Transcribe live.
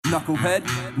knucklehead,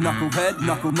 knucklehead,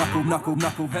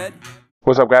 knucklehead.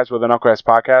 What's up, guys? We're the Knuckleheads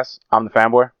Podcast. I'm the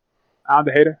fanboy. I'm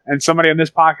the hater, and somebody on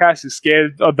this podcast is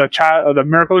scared of the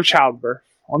miracle of childbirth.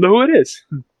 I wonder who it is.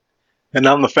 And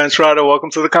I'm the fence rider.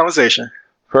 Welcome to the conversation.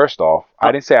 First off,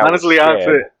 I didn't say I was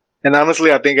scared.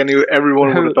 Honestly, I think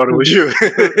everyone would have thought it was you.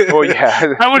 Oh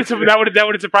yeah, that would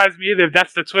have surprised me either if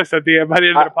that's the twist by the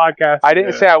end of the podcast. I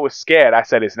didn't say I was scared. I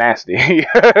said it's nasty.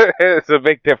 It's a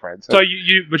big difference. So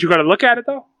you got to look at it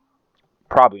though.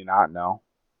 Probably not. No.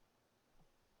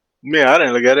 Yeah, I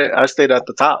didn't look at it. I stayed at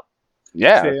the top.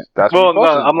 Yeah, that's well. No,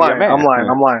 I'm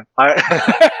lying.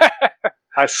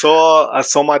 I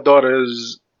saw my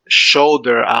daughter's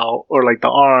shoulder out, or like the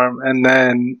arm, and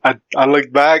then I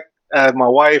looked back at my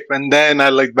wife, and then I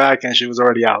looked back, and she was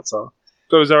already out. So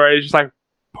it was already just like,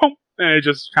 boom, and it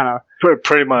just kind of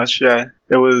pretty much, yeah.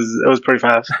 It was pretty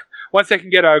fast. Once they can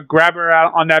get a grabber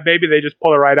out on that baby, they just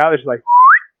pull it right out. It's like,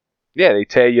 yeah, they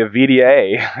tell you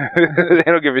VDA.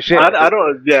 They don't give a shit. I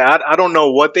don't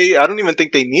know what I don't even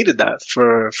think they needed that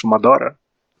for my daughter.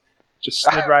 Just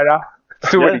slid right out.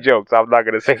 Too many jokes. I'm not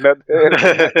gonna say nothing.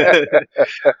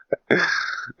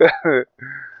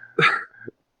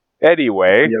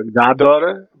 Anyway, your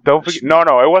goddaughter. Don't forget. No,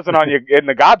 it wasn't on in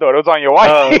the goddaughter. It was on your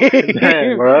wife. Oh,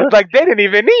 damn, it's like they didn't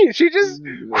even need. She just.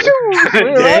 You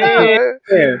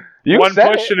one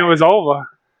said push and it was over.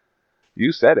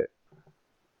 You said it.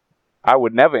 I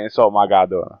would never insult my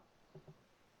goddaughter.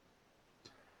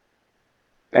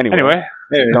 Anyway,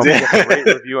 don't forget to rate,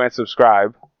 review, and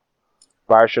subscribe.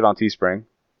 Buy our shit on Teespring.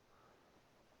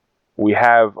 We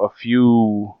have a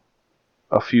few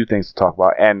things to talk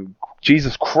about, and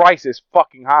Jesus Christ, it's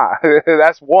fucking hot.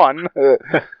 That's one.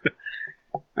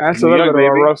 That's a little bit of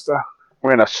a roaster.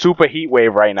 We're in a super heat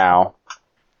wave right now.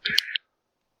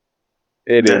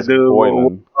 It is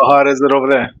boiling. How hot is it over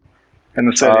there in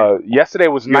the city? Yesterday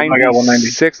was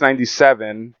 96,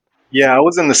 97. Yeah, I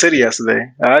was in the city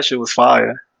yesterday. That shit was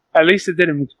fire. At least it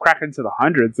didn't crack into the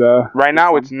hundreds. Right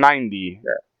now it's 90.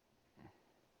 Yeah.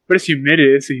 But it's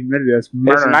humidity. It's humidity. It's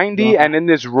 90, and in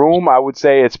this room, I would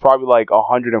say it's probably like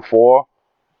 104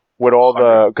 with all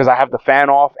because I have the fan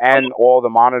off and all the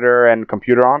monitor and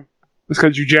computer on. It's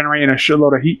because you're generating a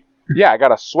shitload of heat. Yeah, I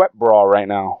got a sweat bra right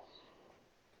now.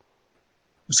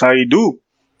 That's how you do.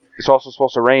 It's also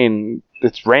supposed to rain.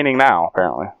 It's raining now,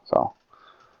 apparently. So.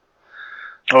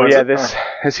 Oh yeah, this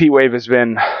heat wave has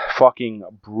been fucking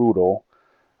brutal.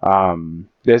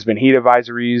 There's been heat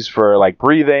advisories for like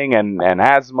breathing and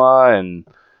asthma, and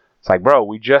it's like, bro,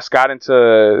 we just got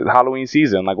into Halloween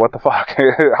season. Like, what the fuck?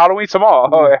 Halloween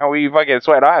tomorrow, and we fucking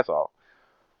sweat our ass off.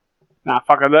 Nah,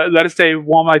 fuck it. Let it stay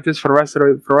warm like this for the rest of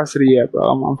the year, bro.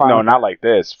 I'm fine. No, not like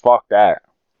this. Fuck that.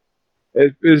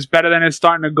 It's better than it's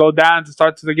starting to go down to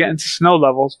get into snow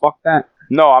levels. Fuck that.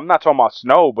 No, I'm not talking about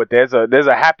snow, but there's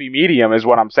a happy medium, is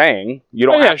what I'm saying. You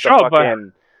don't have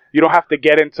to you don't have to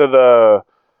get into the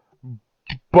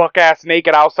buck ass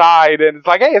naked outside, and it's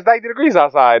like, hey, it's 90 degrees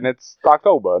outside, and it's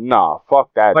October. Nah, fuck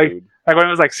that, dude. Like when it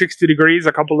was like 60 degrees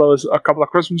a couple of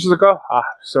Christmases ago.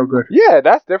 So good. Yeah,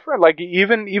 that's different. Like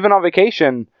even on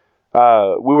vacation,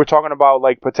 we were talking about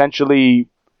like potentially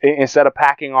instead of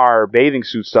packing our bathing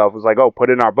suit stuff, it was like, oh, put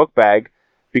it in our book bag,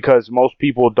 because most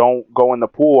people don't go in the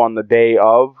pool on the day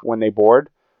of when they board,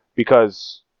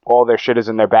 because all their shit is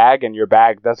in their bag, and your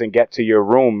bag doesn't get to your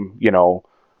room,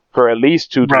 for at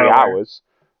least 2-3 hours.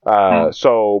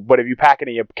 So, but if you pack it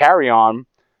in your carry-on,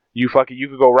 you could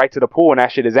go right to the pool and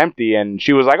that shit is empty. And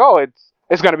she was like, oh,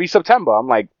 it's gonna be September. I'm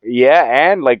like, yeah,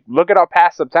 and like, look at our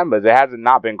past Septembers. It hasn't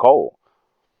not been cold.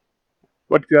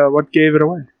 What gave it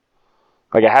away?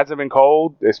 Like, it hasn't been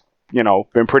cold. It's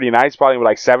been pretty nice. Probably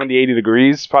like 70, 80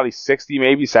 degrees. Probably 60,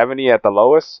 maybe 70 at the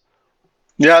lowest.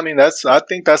 Yeah, I mean, I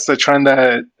think that's the trend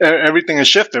that everything has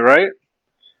shifted, right?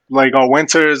 Like, our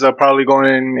winters are probably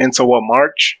going into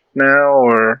March now,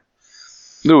 or...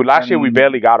 Dude, last year we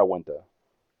barely got a winter.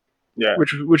 Yeah.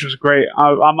 Which was great.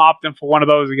 I'm opting for one of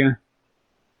those again.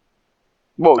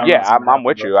 Well, yeah, I'm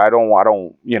with you.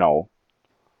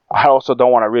 I also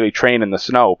don't want to really train in the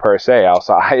snow, per se,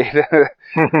 outside.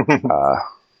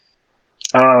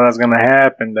 I don't know if that's going to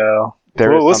happen, though.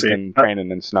 We'll something see.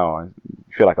 Training in snow. I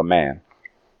feel like a man.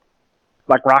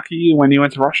 Like Rocky when he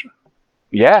went to Russia?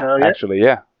 Yeah, actually,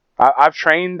 yeah. I've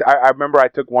trained. I remember I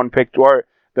took one picture, or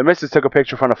the missus took a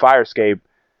picture from the fire escape.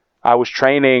 I was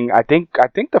training. I think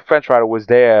the French rider was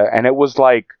there, and it was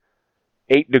like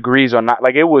 8 degrees or not.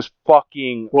 Like, it was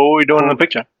fucking. What were we doing in the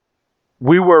picture?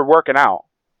 We were working out.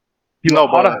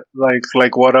 But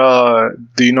like what?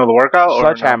 Do you know the workout?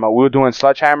 Sledgehammer. We were doing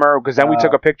sledgehammer, because then we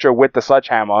took a picture with the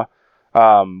sledgehammer.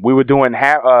 We were doing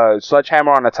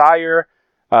sledgehammer on a tire.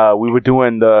 We were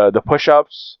doing the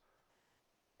push-ups.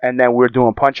 and then we were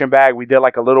doing punching bag. We did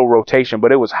like a little rotation,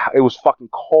 but it was fucking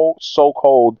cold, so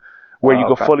cold, where you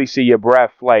could fully see your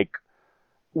breath, like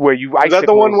where you. Is that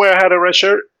the one where I had a red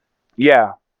shirt?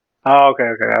 Yeah. Oh, okay,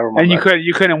 I remember. And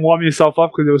you couldn't warm yourself up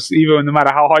because it was even no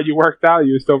matter how hard you worked out,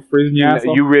 you were still freezing your ass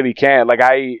off. You really can't. Like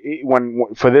when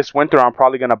for this winter, I'm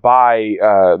probably gonna buy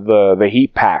the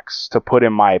heat packs to put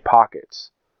in my pockets.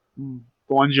 The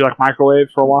ones you like microwave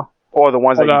for a while, or the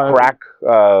ones that you crack.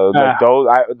 Like those,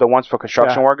 the ones for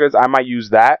construction workers. I might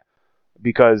use that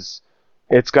because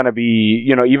it's gonna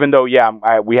be, even though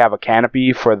we have a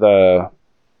canopy for the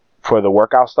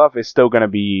workout stuff, it's still gonna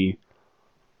be.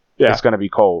 Yeah. It's going to be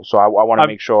cold, so I want to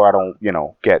make sure I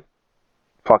don't, get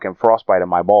fucking frostbite in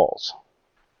my balls.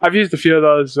 I've used a few of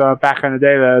those back in the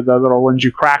day, the little ones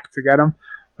you crack to get them.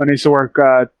 When I used to work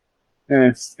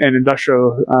in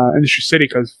Industry City,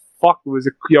 because it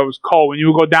was cold. When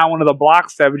you would go down one of the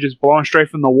blocks that were just blowing straight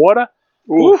from the water.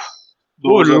 Oof.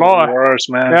 Those are the worst,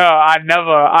 man. Yeah, I've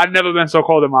never been so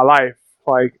cold in my life.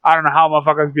 Like, I don't know how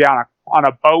motherfuckers be on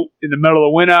a boat in the middle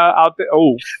of winter out there.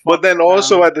 Oh, but then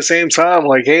also at the same time,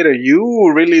 like, Hater,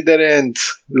 you really didn't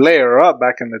layer up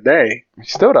back in the day. He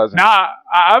still doesn't. Nah,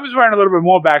 I was wearing a little bit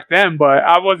more back then, but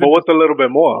I wasn't. But what's a little bit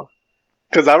more?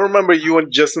 Because I remember you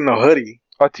just in a hoodie.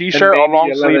 A t-shirt, a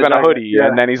long sleeve, and a hoodie,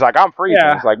 and then he's like, "I'm freezing."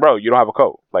 Yeah. It's like, bro, you don't have a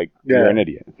coat. Like, you're an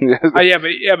idiot.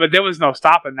 but there was no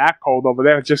stopping that cold over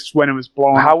there. Just when it was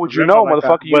blowing. How would you know,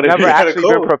 motherfucker? You've never actually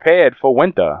been prepared for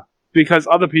winter. Because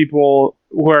other people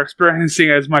were experiencing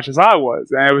it as much as I was,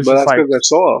 and it was just like, they're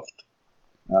soft.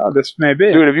 This may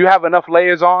be, dude. If you have enough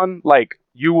layers on, like,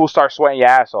 you will start sweating your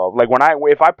ass off. Like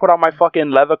if I put on my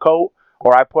fucking leather coat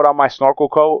or I put on my snorkel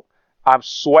coat, I'm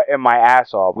sweating my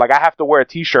ass off. Like, I have to wear a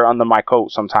t-shirt under my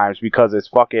coat sometimes because it's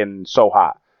fucking so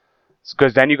hot.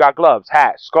 Because then you got gloves,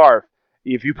 hat, scarf.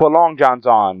 If you put long johns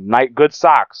on, good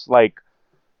socks, like,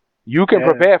 you can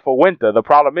prepare for winter. The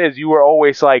problem is you were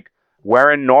always like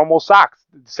wearing normal socks.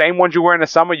 The same ones you wear in the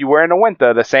summer, you wear in the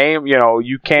winter. The same,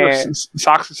 you can't.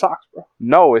 Socks are socks, bro.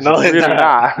 No, it's really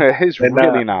not. It's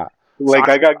really not. Like,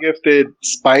 I got gifted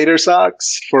spider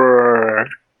socks for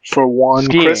one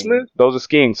skiing. Christmas. Those are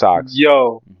skiing socks.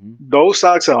 Yo, those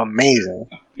socks are amazing.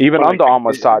 Even Under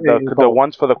Armour socks, the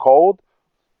ones for the cold,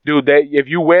 dude. If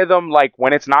you wear them like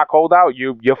when it's not cold out,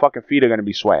 your fucking feet are gonna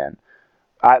be sweating.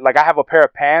 I have a pair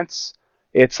of pants.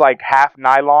 It's like half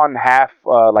nylon, half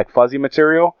like fuzzy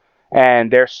material,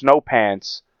 and they're snow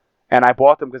pants. And I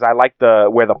bought them because I liked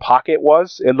where the pocket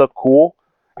was. It looked cool.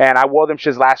 And I wore them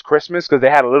shits last Christmas because they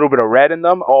had a little bit of red in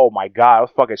them. Oh my god, I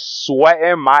was fucking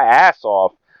sweating my ass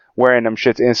off wearing them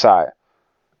shits inside.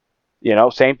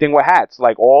 Same thing with hats.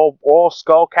 Like, all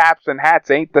skull caps and hats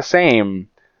ain't the same.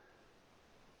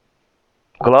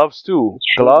 Gloves too.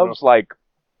 Gloves, like,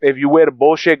 if you wear the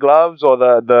bullshit gloves or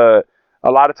a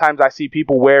lot of times I see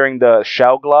people wearing the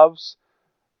shell gloves.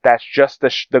 That's just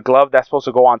the glove that's supposed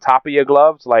to go on top of your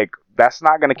gloves. Like, that's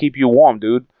not going to keep you warm,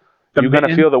 dude. You're going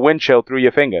to feel the wind chill through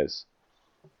your fingers.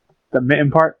 The mitten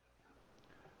part?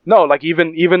 No, like,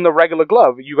 even the regular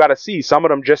glove, you got to see. Some of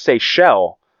them just say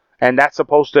shell. And that's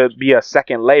supposed to be a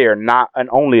second layer, not an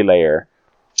only layer.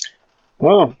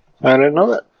 Oh, I didn't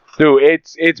know that. Dude,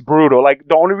 it's brutal. Like,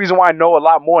 the only reason why I know a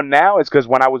lot more now is because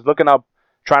when I was looking up,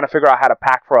 trying to figure out how to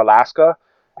pack for Alaska,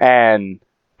 and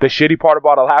the shitty part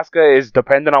about Alaska is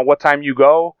depending on what time you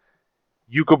go,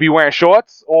 you could be wearing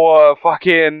shorts or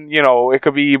fucking, it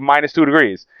could be -2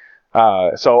 degrees.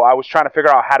 So I was trying to figure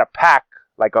out how to pack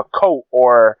like a coat,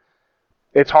 or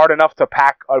it's hard enough to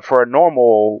pack for a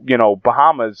normal,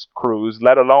 Bahamas cruise,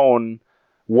 let alone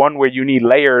one where you need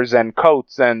layers and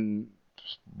coats, and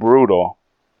brutal.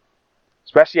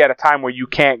 Especially at a time where you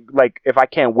can't, like, if I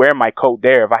can't wear my coat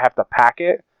there, if I have to pack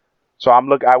it. So I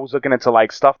was looking into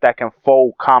like stuff that can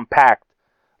fold compact,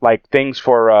 like things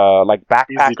for like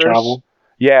backpackers. Easy travel.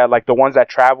 Yeah, like the ones that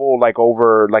travel like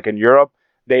over like in Europe,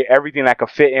 everything that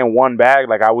could fit in one bag.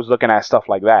 Like, I was looking at stuff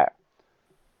like that.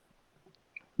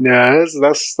 Yeah,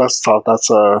 that's tough. That's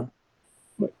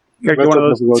like one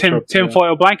of those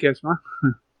tinfoil blankets, man.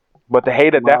 But the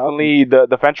Hater definitely,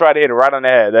 the Fence Ride Hater right on the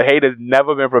head. The Hater's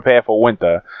never been prepared for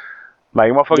winter.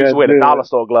 Like, motherfuckers wear the dollar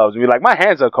store gloves and be like, my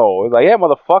hands are cold. It's like, yeah,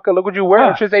 motherfucker, look what you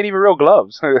wearing. Those shits ain't even real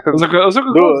gloves. Those are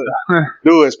good gloves.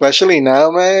 Dude, especially now,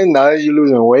 man. Now that you're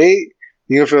losing weight,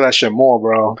 you can feel that shit more,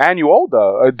 bro. And you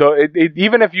older.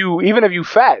 Even if you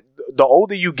fat, the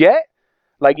older you get,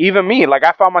 like, even me, like,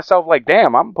 I found myself like,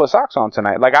 damn, I'm gonna put socks on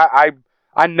tonight. Like,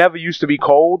 I never used to be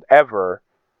cold ever.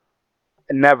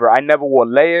 Never. I never wore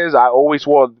layers. I always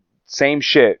wore same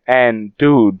shit. And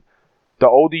dude, the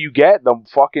older you get, the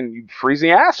fucking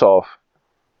freezing your ass off.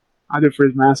 I did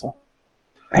freeze my ass off.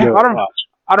 Damn,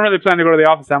 I don't really plan to go to the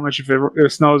office that much if it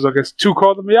snows or gets too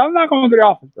cold. Yeah, I'm not going to the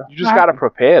office, bro. You just gotta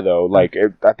prepare though. Like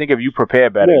I think if you prepare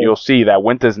better, you'll see that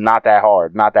winter's not that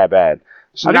hard, not that bad.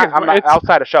 So I'm not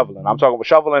outside of shoveling. I'm talking about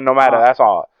shoveling. No matter, that's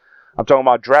all. I'm talking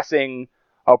about dressing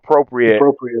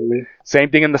appropriately. Same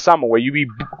thing in the summer where you be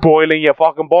boiling your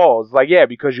fucking balls. Like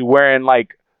because you're wearing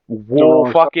like wool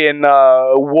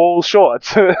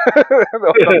shorts, like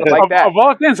that. Of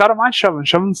all things, I don't mind shoveling.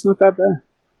 Shoveling's not that bad.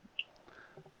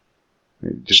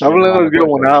 Shoveling was good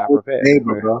when I was your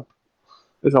neighbor, bro.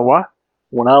 Is a what?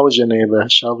 When I was your neighbor,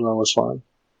 shoveling was fun.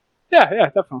 Yeah,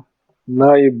 definitely.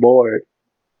 Now you're bored.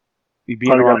 He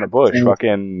beating around the bush,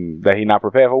 fucking that he not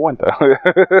prepared for winter.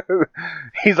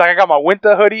 He's like, I got my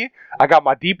winter hoodie, I got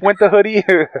my deep winter hoodie,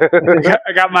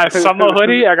 I got my summer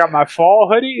hoodie, I got my fall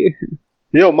hoodie.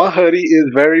 Yo, my hoodie is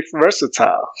very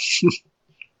versatile.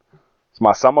 It's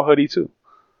my summer hoodie too.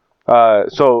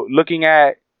 So looking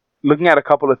at a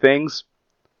couple of things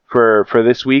for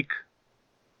this week.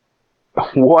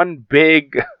 One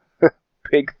big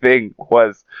thing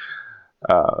was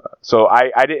so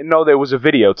I didn't know there was a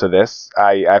video to this.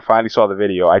 I finally saw the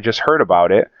video. I just heard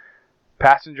about it.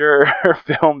 Passenger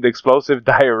filmed explosive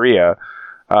diarrhea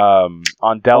on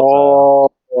Delta.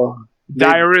 Oh,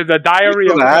 the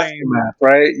diarrhea aftermath,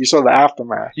 right? You saw the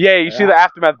aftermath. Yeah, you see the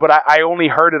aftermath, but I only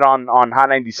heard it on Hot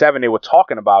 97. They were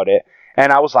talking about it,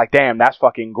 and I was like, damn, that's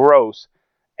fucking gross.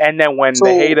 And then when the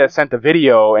hater sent the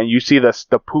video and you see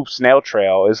the poop snail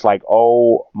trail, it's like,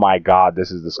 oh my god, this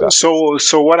is disgusting.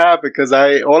 So what happened? Because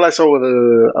I only saw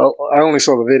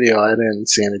the video. I didn't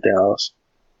see anything else.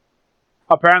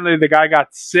 Apparently, the guy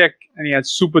got sick and he had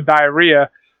super diarrhea.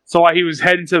 So while he was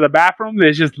heading to the bathroom,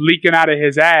 it's just leaking out of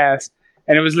his ass,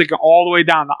 and it was leaking all the way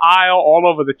down the aisle, all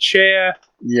over the chair,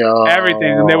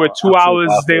 everything. And they were 2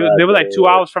 hours. They were like 2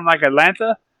 hours from like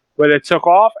Atlanta, where they took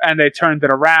off and they turned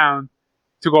it around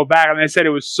to go back, and they said it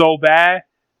was so bad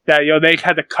that they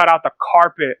had to cut out the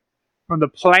carpet from the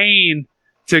plane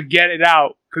to get it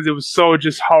out because it was so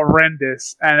just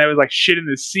horrendous, and there was like shit in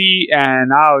the seat,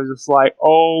 and I was just like,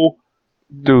 oh,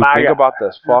 dude, think about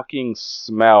this fucking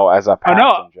smell as a passenger.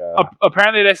 I know.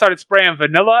 Apparently, they started spraying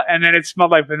vanilla, and then it smelled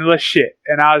like vanilla shit,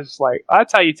 and I was just like,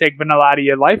 that's how you take vanilla out of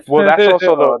your life. Well, that's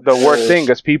also the worst thing,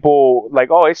 because people like,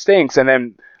 oh, it stinks, and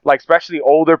then like especially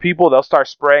older people, they'll start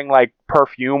spraying like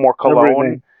perfume or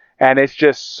cologne, and it's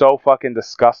just so fucking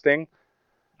disgusting.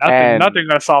 Nothing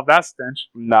gonna solve that stench.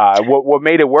 Nah, what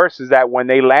made it worse is that when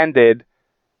they landed,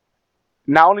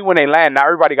 not only when they land, now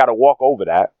everybody got to walk over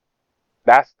that.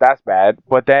 That's bad.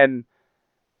 But then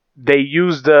they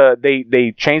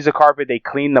they changed the carpet, they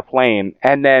cleaned the plane,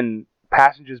 and then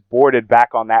passengers boarded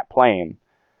back on that plane.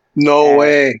 No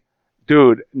way,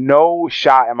 dude. No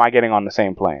shot am I getting on the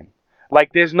same plane.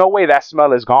 Like, there's no way that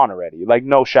smell is gone already. Like,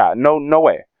 no shot. No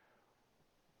way.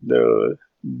 Dude,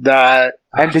 that's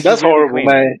horrible,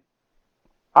 man.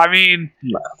 I mean,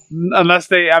 unless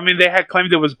they had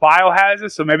claimed it was biohazard,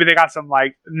 so maybe they got some,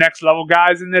 like, next-level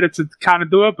guys in there to kind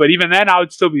of do it. But even then, I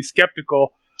would still be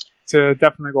skeptical to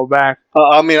definitely go back.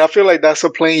 I mean, I feel like that's a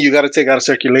plane you got to take out of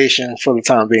circulation for the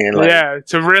time being. Like, yeah,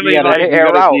 to really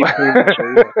air out.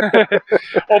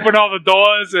 Open all the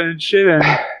doors and shit. And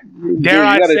dare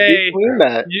I say,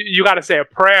 you got to say a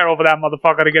prayer over that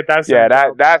motherfucker to get that.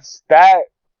 Yeah, that's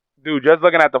dude. Just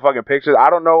looking at the fucking pictures, I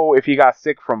don't know if he got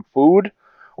sick from food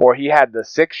or he had the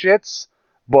sick shits,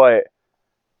 but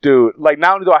dude, like,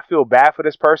 not only do I feel bad for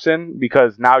this person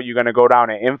because now you're gonna go down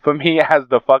in infamy as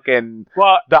the fucking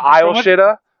the aisle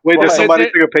shitter. Wait, did somebody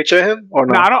take a picture of him or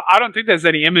not? No, I don't think there's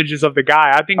any images of the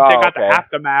guy. I think they got the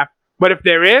aftermath. But if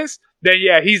there is, then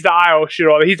yeah, he's the aisle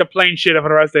shitter. He's a plane shitter for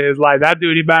the rest of his life. That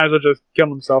dude, he might as well just kill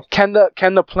himself. Can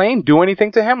the plane do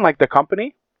anything to him, like the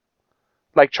company?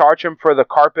 Like charge him for the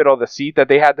carpet or the seat that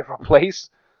they had to replace?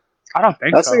 I don't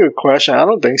think That's a good question. I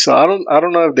don't think so. I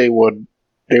don't know if they would.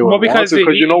 Well, because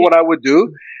you know what I would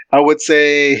do? I would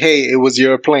say, hey, it was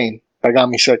your plane that got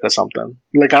me sick or something.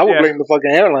 Like, I would blame the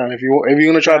fucking airline if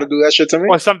you're gonna try to do that shit to me.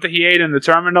 Or something he ate in the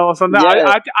terminal or something.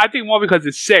 Yeah. I think more because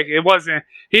it's sick. It wasn't.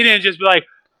 He didn't just be like,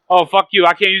 oh, fuck you,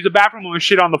 I can't use the bathroom and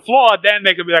shit on the floor. Then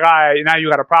they could be like, all right, now you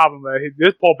got a problem. But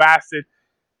this poor bastard,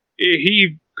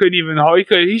 he couldn't even.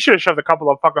 He should have shoved a couple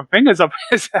of fucking fingers up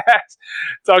his ass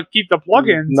to keep the plug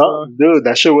in. No, dude,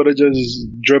 that shit would have just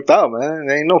dripped out, man.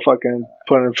 There ain't no fucking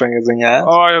putting fingers in your ass.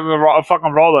 Oh, a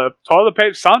fucking roller, toilet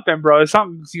paper, something, bro. It's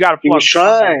something you got to plug. He was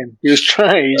trying.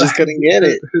 He just couldn't get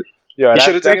it. Yeah, he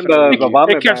should have taken the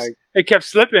vomit bag. It kept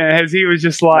slipping as he was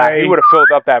just like. He would have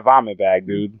filled up that vomit bag,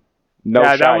 dude. No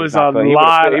shot. That was a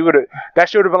lot. That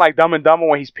should have been like Dumb and Dumber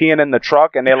when he's peeing in the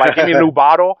truck and they're like, give me a new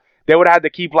bottle. They would have had to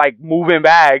keep like moving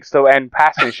bags and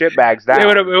passing shit bags down. It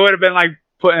would have been like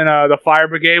putting the fire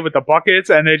brigade with the buckets,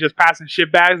 and they're just passing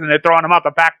shit bags, and they're throwing them out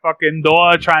the back fucking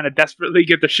door, trying to desperately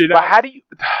get the shit But out. how do you?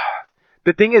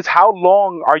 The thing is, how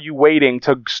long are you waiting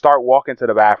to start walking to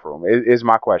the bathroom? Is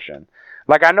my question.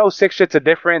 Like, I know sick shits are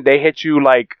different. They hit you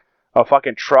like a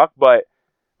fucking truck, but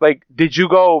like, did you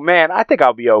go, man, I think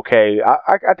I'll be okay.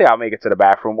 I think I'll make it to the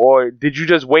bathroom. Or did you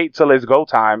just wait till it's go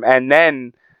time and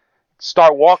then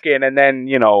start walking and then,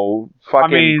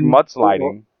 fucking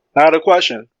mudsliding? I had a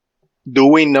question. Do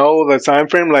we know the time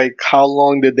frame? Like, how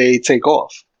long did they take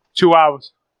off? 2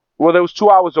 hours. Well, there was 2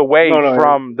 hours away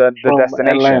from the from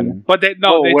destination. Atlanta. But they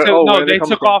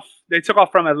took off. They took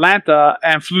off from Atlanta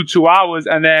and flew 2 hours,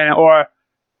 and then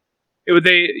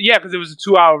because it was a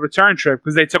 2 hour return trip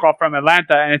because they took off from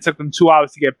Atlanta and it took them 2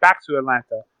 hours to get back to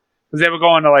Atlanta because they were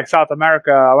going to like South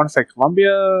America. I want to say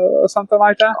Colombia or something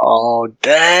like that. Oh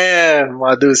damn!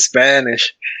 My dude's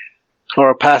Spanish or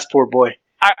a passport boy.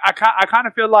 I kind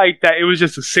of feel like that it was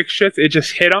just a sick shit. It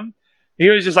just hit him. He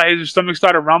was just like his stomach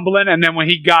started rumbling, and then when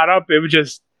he got up, it was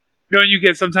just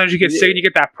sometimes you get sick and you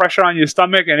get that pressure on your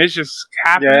stomach, and it's just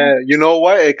happening. Yeah, you know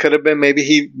what? It could have been maybe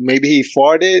he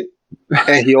farted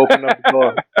and he opened up the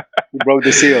door. He broke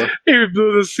the seal. He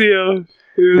blew the seal.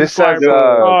 This says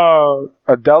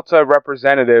a Delta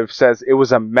representative says it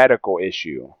was a medical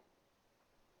issue.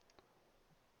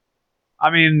 I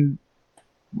mean,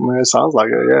 it sounds like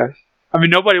it. Yeah. I mean,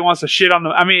 nobody wants to shit on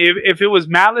them. I mean, if it was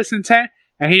malice intent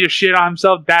and he just shit on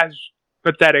himself, that's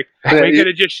pathetic. Yeah, he could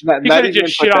have just shit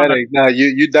on them. No,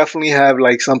 you definitely have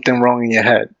like something wrong in your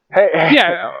head. Hey,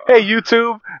 hey,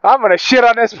 YouTube! I'm gonna shit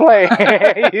on this plane.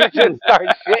 You just start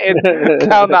shitting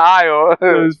down the aisle.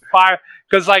 It was fire.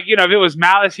 Because, like, if it was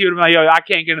malice, he would have been like, yo, I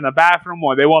can't get in the bathroom,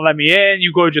 or they won't let me in.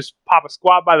 You go just pop a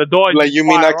squat by the door. Like, you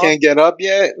mean I can't get up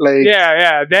yet? Like,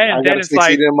 yeah. Then it's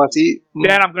like, in my seat.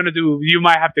 Then I'm gonna you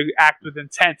might have to act with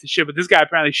intent to shit. But this guy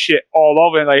apparently shit all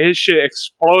over, and like his shit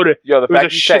exploded. Yo, the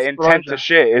fact you said intent to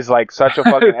shit is like such a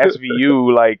fucking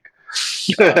SVU like.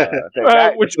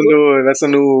 That's a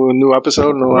new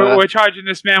episode. We're charging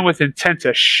this man with intent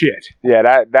to shit.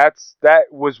 Yeah, that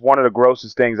was one of the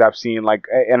grossest things I've seen. Like,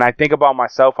 and I think about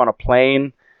myself on a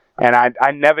plane, and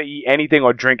I never eat anything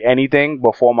or drink anything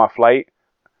before my flight,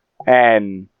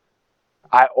 and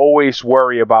I always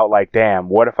worry about like, damn,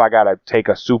 what if I gotta take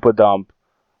a super dump,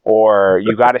 or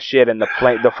you gotta shit and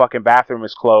the fucking bathroom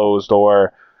is closed,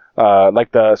 or like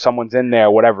someone's in there,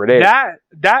 whatever it is.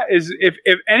 That is if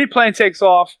any plane takes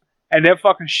off and their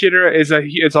fucking shitter is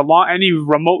any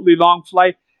remotely long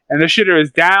flight and the shitter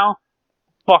is down,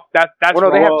 fuck that's. Well,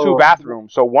 no, they have two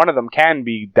bathrooms, so one of them can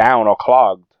be down or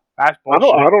clogged. That's bullshit.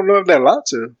 I don't know if they're allowed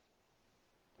to.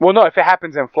 Well, no, if it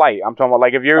happens in flight, I'm talking about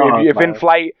like if in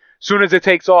flight, soon as it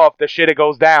takes off, the shitter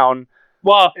goes down.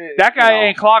 Well, that guy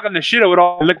ain't clogging the shitter with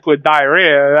all liquid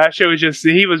diarrhea. That shit was just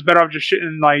he was better off just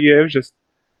shitting like it was just.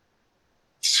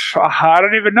 I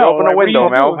don't even know. Open a window,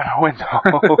 man. Open a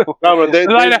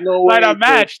window. Light a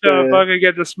match to fucking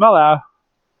get the smell out.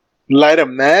 Light a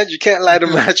match? You can't light a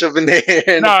match up in the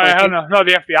air. No,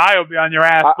 the FBI will be on your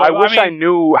ass. I wish I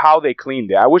knew how they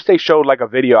cleaned it. I wish they showed like a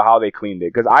video of how they cleaned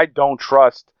it, because I don't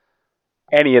trust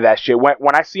any of that shit.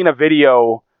 When I seen a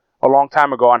video a long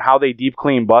time ago on how they deep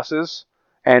clean buses,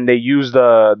 and they use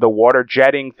the water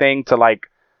jetting thing to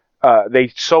like they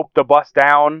soap the bus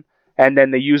down. And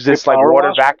then they use this like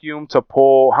water vacuum to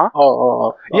pull,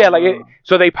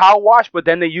 so they power wash, but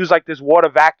then they use like this water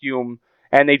vacuum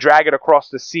and they drag it across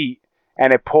the seat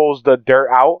and it pulls the dirt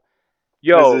out.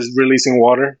 Yo, this is releasing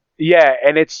water. Yeah,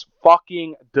 and it's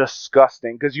fucking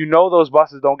disgusting because those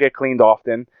buses don't get cleaned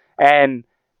often, and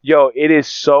yo, it is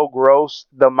so gross.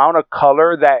 The amount of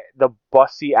color that the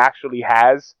bus seat actually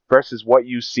has versus what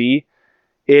you see,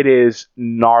 it is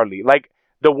gnarly. Like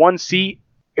the one seat,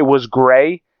 it was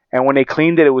gray. And when they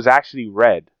cleaned it, it was actually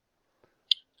red.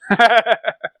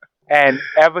 And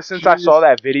ever since I saw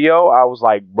that video, I was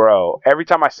like, bro, every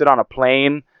time I sit on a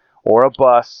plane or a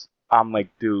bus, I'm like,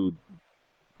 dude,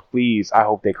 please, I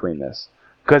hope they clean this.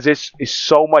 Because it's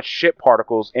so much shit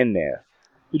particles in there.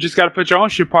 You just got to put your own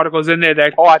shit particles in there.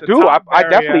 I do. I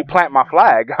definitely plant my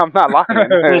flag. I'm not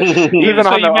lying. Even so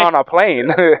on a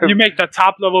plane. You make the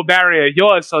top level barrier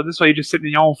yours, so this way you're just sitting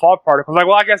in your own fart particles. Like,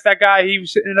 well, I guess that guy, he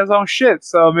was sitting in his own shit,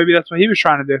 so maybe that's what he was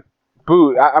trying to do.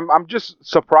 Boo, I'm just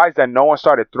surprised that no one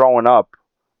started throwing up.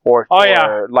 Or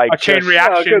like a chain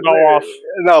reaction go off.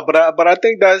 No, but I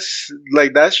think that's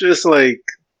just like.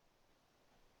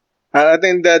 I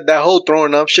think that whole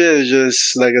throwing up shit is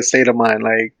just like a state of mind.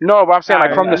 Like, no, but I'm saying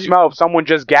like from the smell, if someone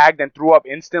just gagged and threw up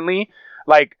instantly,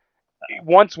 like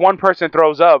once one person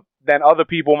throws up, then other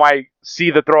people might see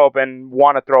the throw up and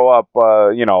want to throw up.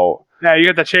 Yeah, you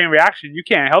get the chain reaction. You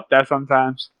can't help that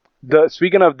sometimes.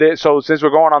 Speaking of this, so since we're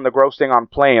going on the gross thing on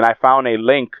plane, I found a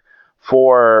link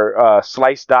for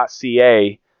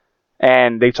slice.ca,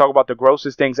 and they talk about the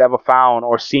grossest things ever found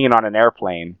or seen on an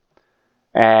airplane.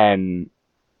 And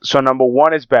so number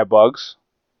one is bed bugs.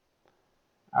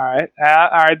 All right.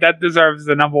 That deserves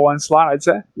the number one slot, I'd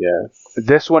say. Yeah.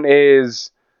 This one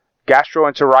is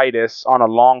gastroenteritis on a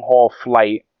long haul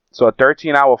flight. So a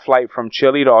 13-hour flight from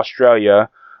Chile to Australia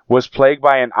was plagued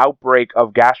by an outbreak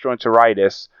of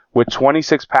gastroenteritis with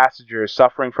 26 passengers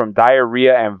suffering from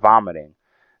diarrhea and vomiting.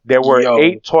 There were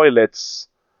 8 toilets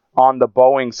on the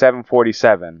Boeing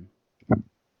 747.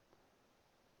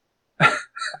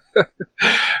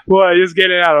 Well, just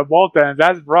getting out of both ends,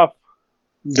 that's rough.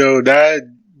 Dude, that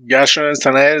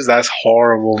gastroenteritis, that's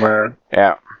horrible, man.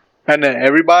 Yeah. And then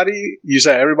you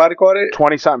said everybody caught it?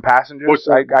 20-something passengers.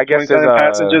 I guess there's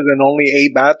passengers and only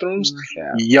 8 bathrooms?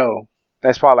 Yeah. Yo.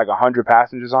 That's probably like 100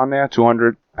 passengers on there,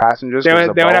 200 passengers. They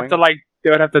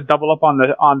would have to double up on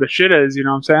the shitters, you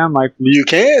know what I'm saying? Like, you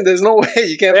can. There's no way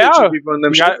you can't put 2 people in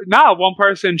them shit. Nah, one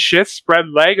person shits, spread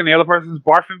leg, and the other person's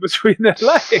barfing between their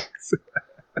legs.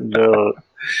 No.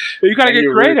 You gotta get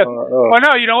creative. Oh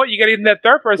no, you know what? You gotta get that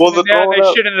third person in there and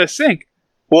they shit in the sink.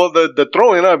 Well, the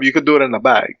throwing up, you could do it in the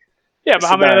bag. Yeah, but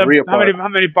how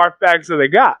many barf bags do they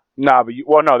got? Nah, but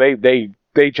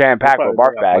they jam pack with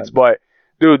barf bags. But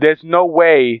dude, there's no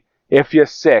way if you're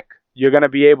sick, you're gonna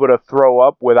be able to throw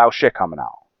up without shit coming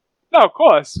out. No, of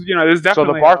course. You know, there's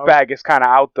definitely. So the barf bag is kind of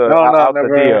out the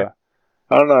deal.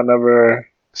 I don't know, never.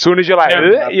 As soon as you're like,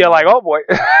 you're like, oh boy.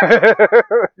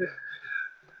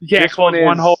 You can't close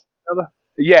one hole.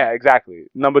 Yeah, exactly.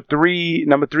 Number three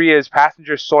is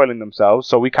passengers soiling themselves.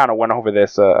 So we kind of went over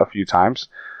this a few times.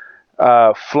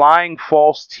 Flying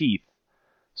false teeth.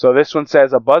 So this one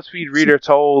says a BuzzFeed reader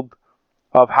told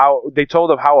of how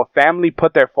a family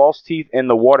put their false teeth in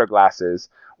the water glasses.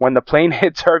 When the plane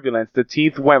hit turbulence, the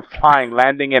teeth went flying,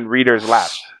 landing in reader's lap.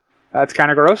 That's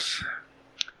kind of gross.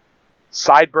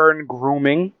 Sideburn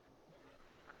grooming.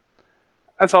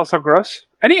 That's also gross.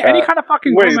 Any kind of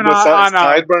fucking grooming on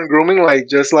sideburn grooming, like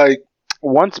just like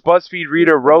once BuzzFeed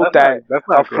reader wrote that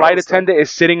a flight attendant is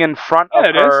sitting in front of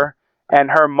her, and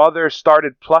her mother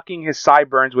started plucking his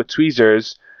sideburns with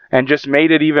tweezers, and just made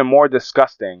it even more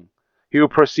disgusting. He would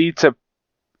proceed to,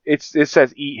 it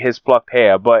says eat his plucked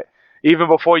hair, but even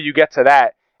before you get to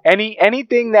that,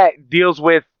 anything that deals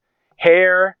with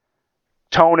hair,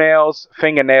 toenails,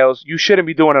 fingernails, you shouldn't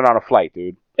be doing it on a flight,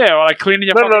 dude. Yeah, well, like cleaning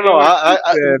your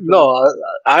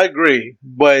I agree,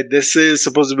 but this is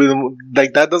supposed to be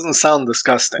like that doesn't sound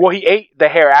disgusting. Well, he ate the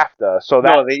hair after, so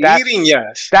that's eating,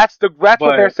 yes. That's what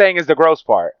they're saying is the gross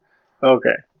part.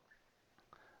 Okay,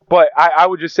 but I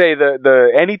would just say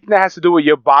the anything that has to do with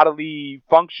your bodily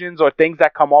functions or things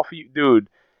that come off of you, dude.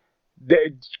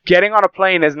 Getting on a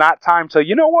plane is not time to,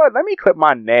 you know what? Let me clip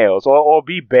my nails or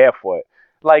be barefoot.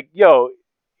 Like, yo,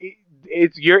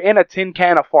 you're in a tin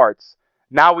can of farts.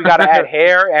 Now we gotta add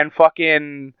hair and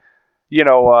fucking,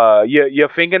 your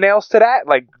fingernails to that.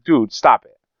 Like, dude, stop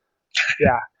it.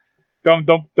 Yeah, don't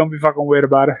be fucking weird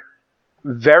about it.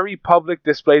 Very public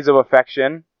displays of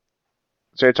affection.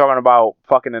 So you're talking about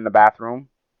fucking in the bathroom.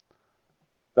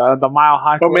 The mile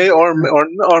high.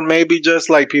 Or maybe just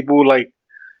like people like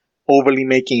overly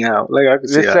making out. Like I could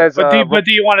see that. But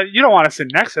do you want to? You don't want to sit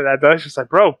next to that though. It's just like,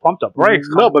 bro, pump the brakes.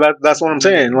 No, but that's what I'm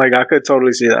saying. Like I could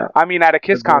totally see that. I mean, at a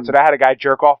Kiss concert, I had a guy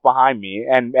jerk off behind me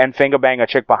and finger bang a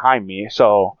chick behind me.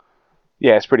 So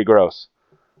yeah, it's pretty gross.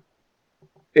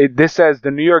 This says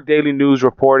the New York Daily News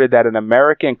reported that an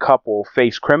American couple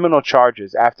faced criminal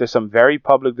charges after some very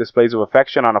public displays of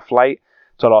affection on a flight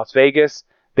to Las Vegas.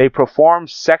 They performed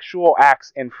sexual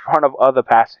acts in front of other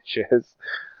passengers.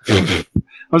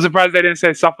 I'm surprised they didn't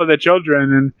say suffer the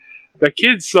children, and the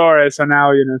kids saw it, so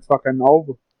now it's fucking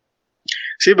over.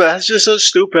 See, but that's just so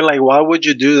stupid. Like, why would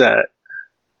you do that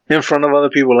in front of other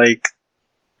people? Like,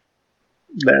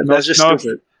 that's just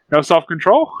stupid. No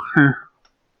self-control.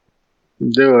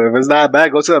 Dude, if it's not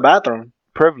bad, go to the bathroom.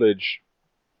 Privilege.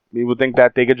 People think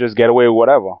that they could just get away with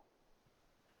whatever.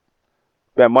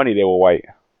 Bet money they were white.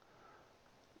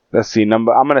 Let's see. I'm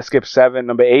gonna skip 7.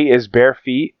 Number 8 is bare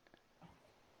feet.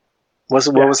 What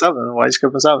was 7? Why are you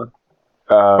skipping 7?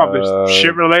 Probably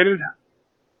shit related.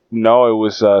 No, it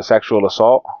was sexual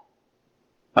assault.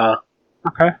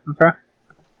 Okay.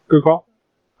 Good call.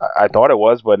 I thought it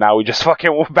was, but now we just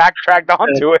fucking backtracked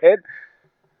onto it.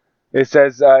 It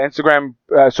says Instagram.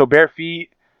 So bare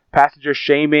feet, passenger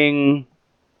shaming,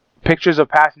 pictures of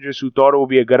passengers who thought it would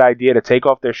be a good idea to take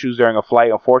off their shoes during a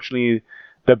flight. Unfortunately,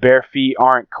 the bare feet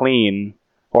aren't clean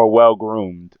or well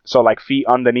groomed. So like feet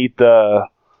underneath the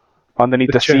underneath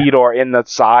The the chair. seat or in the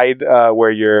side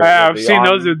where you're. I've the seen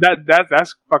arm- those.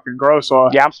 That's fucking gross. Or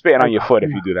Yeah, I'm spitting on your foot if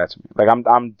you do that to me. Like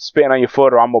I'm spitting on your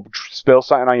foot, or I'm gonna spill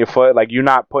something on your foot. Like you're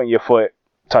not putting your foot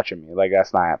touching me. Like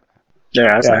that's not happening. Yeah,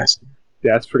 that's Yeah. nice.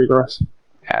 yeah, it's pretty gross.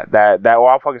 Yeah, that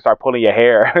or I'll fucking start pulling your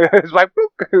hair. It's like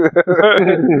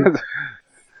boop.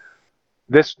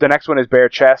 The next one is bare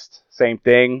chest. Same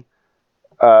thing.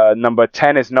 Number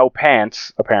 10 is no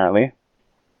pants. Apparently.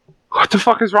 What the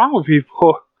fuck is wrong with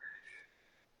people?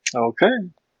 Okay.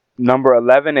 Number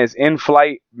 11 is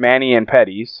in-flight mani and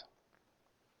petties.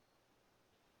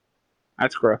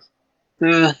 That's gross.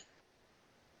 Mm,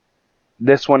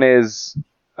 This one is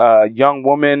a young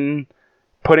woman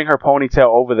putting her ponytail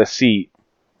over the seat.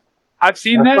 I've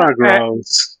seen that's that. not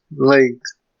gross. Like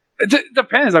It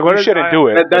depends. Like, what You is- shouldn't do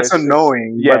it. that's It's-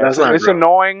 annoying. Yeah, but that's not it's gross.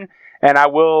 annoying, and I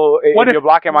will. What if if- you're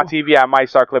blocking my TV, I might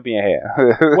start clipping your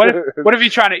hair. What if you're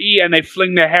trying to eat and they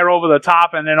fling their hair over the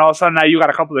top, and then all of a sudden now you got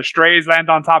a couple of strays land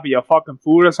on top of your fucking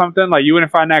food or something? Like, you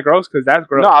wouldn't find that gross? Because that's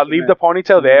gross. No, I'll leave the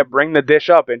ponytail there, bring the dish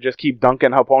up, and just keep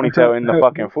dunking her ponytail in the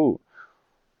fucking food.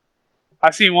 I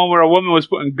seen one where a woman was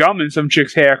putting gum in some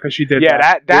chick's hair because she did Yeah,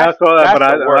 that. Yeah, I that's saw that, that's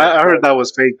but the worst. I heard that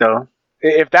was fake though.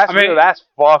 If that's I mean- real, that's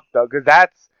fucked though, because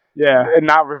that's Yeah.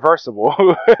 not reversible.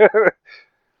 I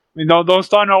mean, don't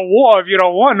start no war if you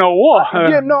don't want no war.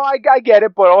 Yeah, no, I get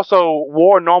it, but also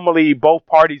war. Normally, both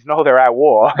parties know they're at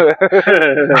war.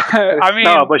 I mean,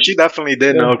 No, but she definitely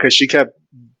did know because she kept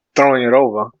throwing it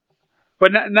over.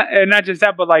 but not just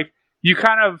that, but like you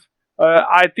kind of.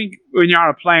 I think when you're on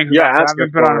a plane, 'cause Yeah, I ask haven't her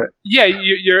been for on. it. Yeah,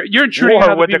 you're intruding War in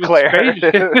other would people's declare.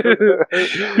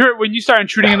 spaces. When you start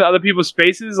intruding into other people's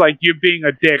spaces, like you're being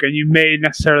a dick, and you may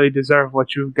necessarily deserve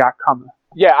what you've got coming.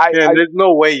 Yeah, Yeah, there's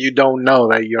no way you don't know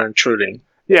that you're intruding.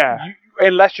 Yeah,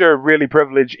 unless you're a really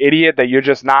privileged idiot that you're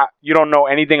just not, you don't know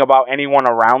anything about anyone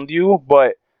around you.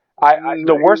 But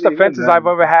the worst Even offenses then. I've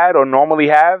ever had or normally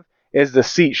have is the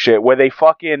seat shit, where they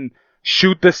fucking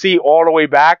shoot the seat all the way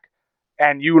back,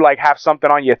 and you like have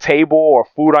something on your table or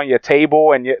food on your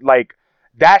table, and you like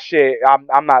that shit.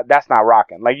 I'm not. That's not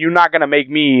rocking. Like you're not gonna make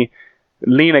me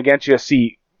lean against your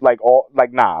seat like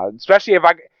nah. Especially if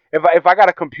I got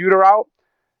a computer out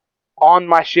on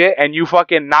my shit and you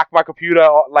fucking knock my computer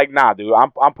like nah, dude.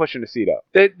 I'm pushing the seat up.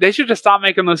 they should just stop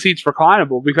making those seats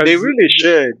reclinable because They really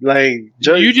should. Like,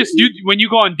 when you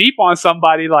going deep on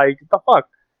somebody, like what the fuck.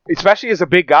 Especially as a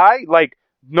big guy, like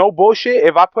no bullshit.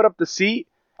 If I put up the seat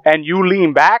and you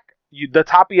lean back, the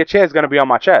top of your chair is gonna be on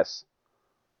my chest.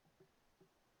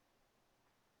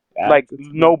 Like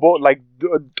no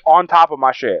on top of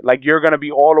my shit. Like you're gonna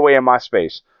be all the way in my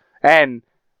space. And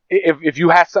if you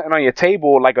had something on your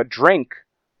table like a drink,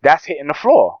 that's hitting the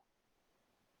floor.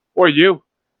 Or you.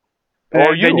 Or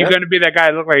And then you. you're gonna be that guy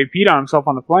that looked like he peed on himself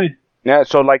on the plane. Yeah.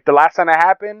 So like the last time that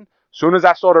happened, soon as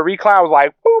I saw the recline, I was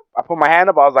like, boop. I put my hand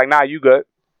up. I was like, nah, you good.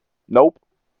 Nope.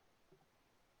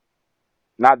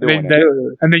 Not doing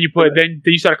it. And then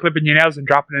you start clipping your nails and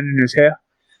dropping it in his hair.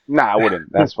 Nah, I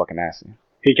wouldn't. That's fucking nasty.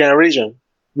 he can't reach him.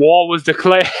 War was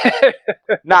declared.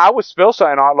 Nah, I would spill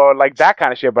something on or like that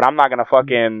kind of shit, but I'm not gonna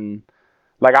fucking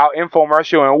like I'll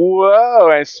infomercial and whoa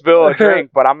and spill a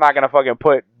drink, but I'm not gonna fucking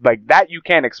put like that. You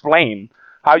can't explain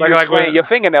how you Like explain when- your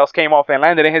fingernails came off and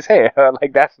landed in his hair.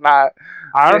 Like that's not.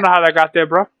 I don't know how that got there,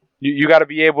 bro. You got to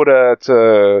be able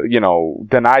to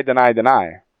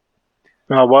deny.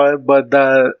 No, but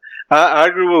I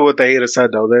agree with what the hater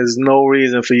said though. There's no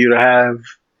reason for you to have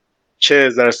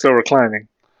chairs that are still reclining.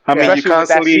 I mean, you Especially with that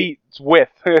constantly, seat's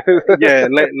width. yeah,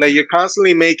 like you're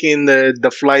constantly making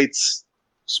the flights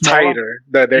Smaller. tighter.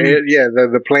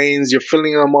 The planes, you're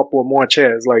filling them up with more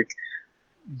chairs. Like,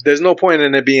 there's no point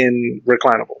in it being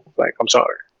reclinable. Like, I'm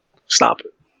sorry, stop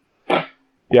it.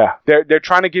 Yeah, they're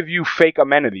trying to give you fake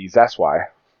amenities. That's why.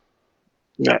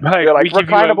 Yeah. They're like we give you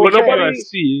reclinable we give you a chairs.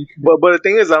 seat. But the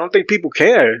thing is, I don't think people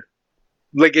care.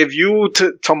 Like, if you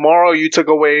tomorrow you took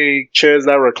away chairs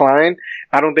that recline,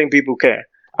 I don't think people care.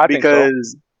 I think so.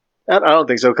 Because I don't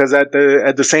think so. Because at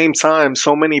the same time,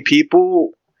 so many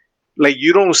people, like,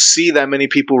 you don't see that many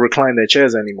people recline their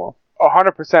chairs anymore.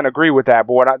 100% agree with that.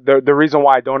 But the reason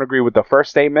why I don't agree with the first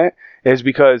statement is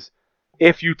because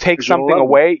if you take Because you don't something love them.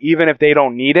 away, even if they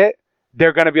don't need it,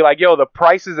 they're gonna be like, "Yo, the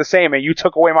price is the same, and you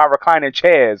took away my reclining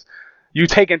chairs. You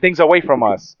taking things away from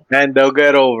us." And they'll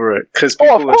get over it because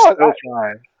Oh, of people are course. still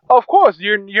flying. Of course,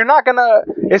 you're not gonna.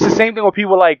 It's the same thing with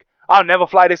people like, "I'll never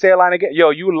fly this airline again." Yo,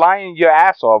 you lying your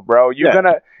ass off, bro. You're Yeah.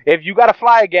 gonna if you gotta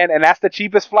fly again, and that's the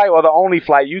cheapest flight or the only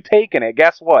flight, you taking it.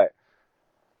 Guess what?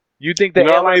 You think the You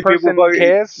know how airline many person people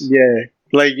cares? Yeah.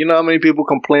 Like, you know how many people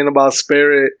complain about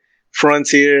Spirit,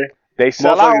 Frontier? They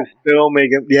sell out. Motherfuckers still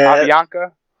making. Yeah.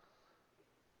 Avianca.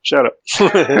 Shut up.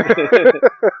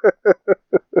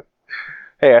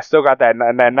 Hey, I still got that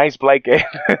nice blanket.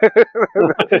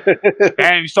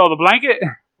 Damn, you stole the blanket?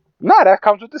 Nah, that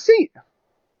comes with the seat.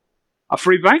 A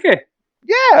free blanket?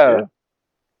 Yeah.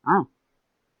 Oh.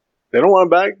 They don't want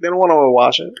it back. They don't want to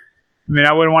wash it. I mean,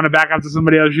 I wouldn't want to back after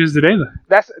somebody else used it either.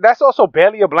 That's also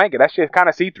barely a blanket. That shit's kind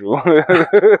of see through.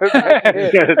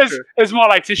 It's more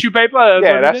like tissue paper.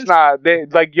 That's not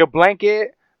like your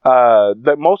blanket.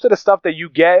 Most of the stuff that you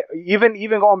get, even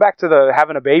going back to the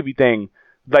having a baby thing,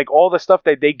 like all the stuff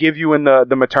that they give you in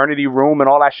the maternity room and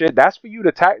all that shit, that's for you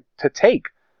to take.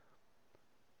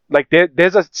 Like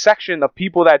there's a section of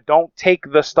people that don't take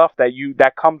the stuff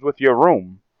that comes with your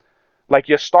room, like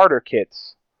your starter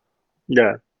kits.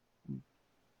 Yeah.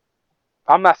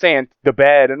 I'm not saying the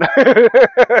bed and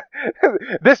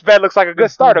this bed looks like a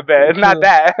good starter bed. Not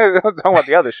that. I'm talking about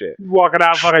the other shit. Walking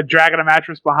out, fucking dragging a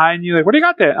mattress behind you. Like, what do you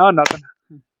got there? Oh, nothing.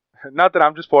 Nothing.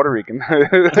 I'm just Puerto Rican.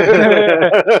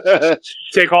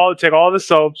 Take all the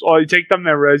soaps, or you take the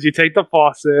mirrors, you take the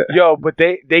faucet. Yo, but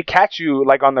they catch you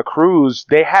like on the cruise.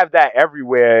 They have that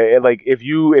everywhere. Like if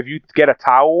you get a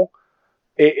towel,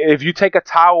 if you take a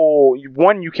towel,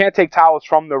 one, you can't take towels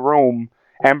from the room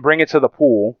and bring it to the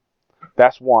pool.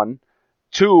 That's one.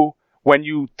 Two, when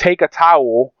you take a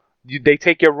towel, they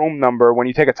take your room number when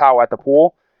you take a towel at the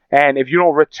pool, and if you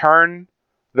don't return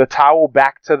the towel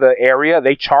back to the area,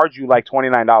 they charge you like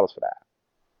 $29 for that.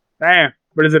 Damn.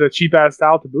 But is it a cheap ass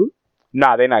towel to boot?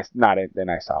 Nah, they're nice. Nah, they're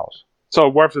nice towels. So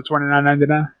worth the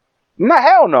 $29.99? Nah,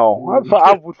 hell no.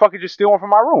 I would fucking just steal one from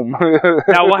my room.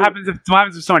 Now, what happens if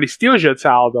somebody steals your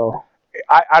towel though?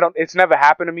 I don't. It's never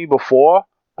happened to me before,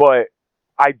 but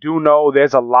I do know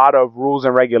there's a lot of rules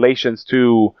and regulations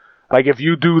to, like, if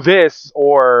you do this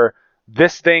or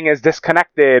this thing is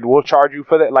disconnected, we'll charge you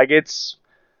for that. Like,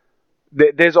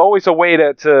 there's always a way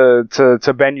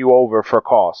to bend you over for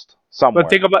cost somewhere.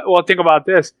 But think about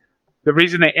this. The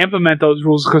reason they implement those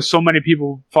rules is because so many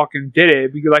people fucking did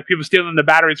it. Because, like, people stealing the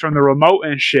batteries from the remote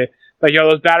and shit. Like, yo,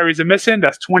 those batteries are missing.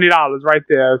 That's $20 right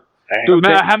there. Dude,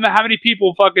 man, how many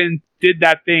people fucking did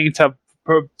that thing to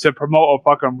promote a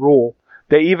fucking rule?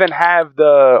 They even have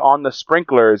on the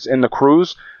sprinklers in the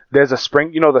cruise. There's the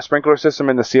sprinkler system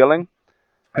in the ceiling.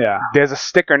 Yeah. There's a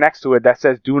sticker next to it that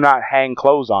says "Do not hang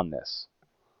clothes on this."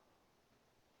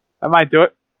 I might do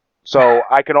it. So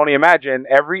I can only imagine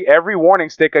every warning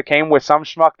sticker came with some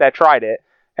schmuck that tried it,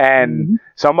 and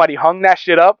somebody hung that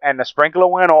shit up, and the sprinkler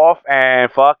went off and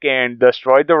fucking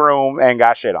destroyed the room and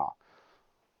got shit on.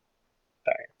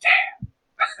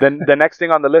 Then the next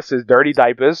thing on the list is dirty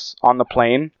diapers on the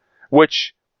plane,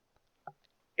 which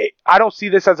I don't see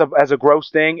this as a gross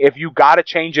thing. If you gotta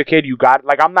change your kid,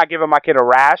 I'm not giving my kid a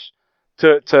rash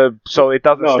to so it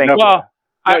doesn't stink. Well,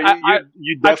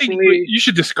 you definitely. I think you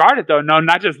should discard it though. No,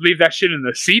 not just leave that shit in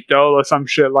the seat though, or some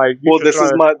shit like. Well, this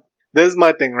is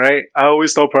my thing, right? I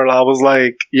always told Perla, I was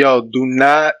like, "Yo, do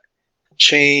not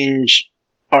change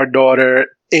our daughter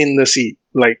in the seat.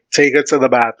 Like, take her to the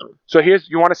bathroom." So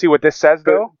you want to see what this says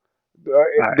though?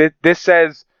 This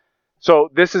says.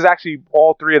 So this is actually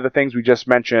all three of the things we just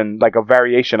mentioned, like a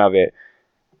variation of it.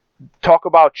 Talk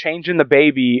about changing the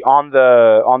baby on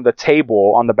the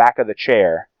table on the back of the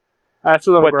chair. That's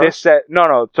a little gross. This said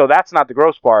no. So that's not the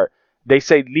gross part. They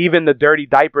say leaving the dirty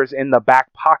diapers in the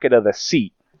back pocket of the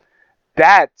seat.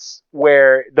 That's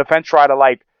where the fence rider,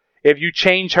 like, if you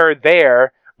change her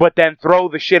there, but then throw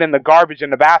the shit in the garbage in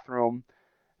the bathroom,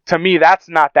 to me that's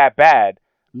not that bad.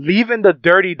 Leaving the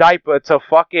dirty diaper to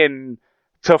fester and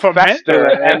ferment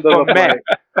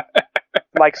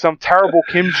like some terrible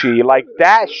kimchi, like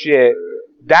that shit,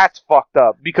 that's fucked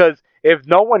up. Because if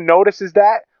no one notices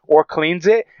that or cleans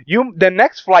it, the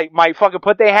next flight might fucking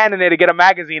put their hand in there to get a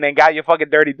magazine and got your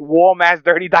fucking warm ass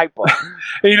dirty diaper.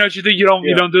 You know what you do? You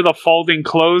don't do the folding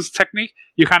clothes technique.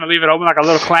 You kind of leave it open like a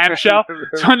little clamshell.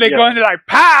 So when they go in, they're like,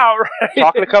 pow! Right?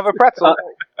 Chocolate covered pretzel.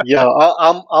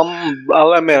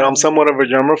 I'll admit I'm somewhat of a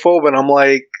germaphobe, and I'm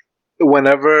like,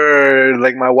 whenever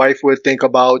like my wife would think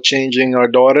about changing our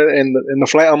daughter in the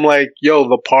flight, I'm like, yo,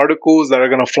 the particles that are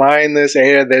gonna fly in this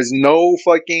air, there's no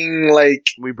fucking, like,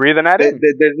 we breathing that in.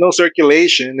 There's no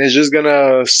circulation. It's just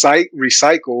gonna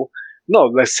recycle.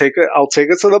 No, I'll take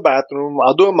it to the bathroom.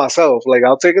 I'll do it myself. Like,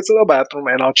 I'll take it to the bathroom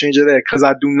and I'll change it there, because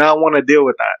I do not want to deal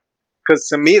with that. Because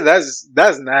to me, that's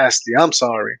nasty. I'm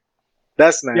sorry,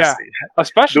 that's nasty. Yeah,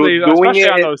 especially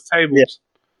on those tables.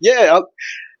 Yeah.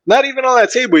 Not even on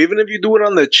that table. Even if you do it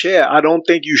on the chair, I don't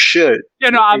think you should. Yeah,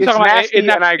 no, I'm talking nasty,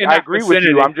 about I agree with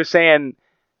you. I'm just saying,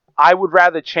 I would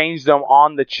rather change them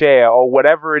on the chair or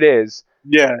whatever it is.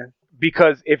 Yeah.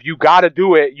 Because if you got to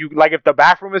do it, if the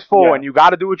bathroom is full and you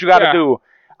got to do what you got to do,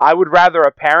 I would rather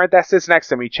a parent that sits next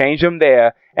to me change him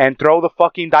there and throw the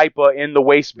fucking diaper in the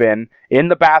waste bin in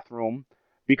the bathroom,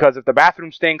 because if the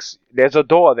bathroom stinks, there's a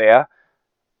door there,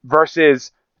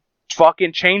 versus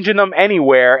fucking changing them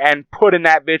anywhere and putting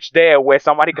that bitch there where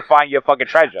somebody can find your fucking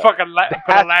treasure. Put a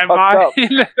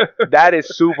landmine. That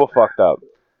is super fucked up.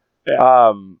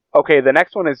 Yeah. Okay, the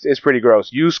next one is pretty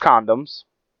gross. Use condoms.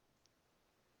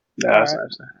 Yeah,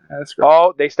 That's great.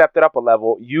 Oh, they stepped it up a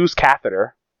level. Use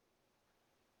catheter.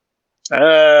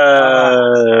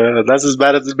 that's as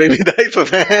bad as the baby diaper,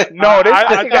 man. No,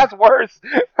 I think that's worse.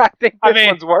 I think this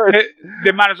one's worse.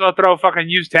 They might as well throw a fucking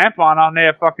used tampon on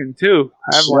there fucking too.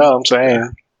 That's what I'm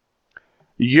saying.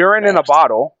 Urine in a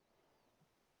bottle.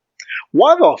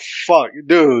 Why the fuck?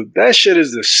 Dude, that shit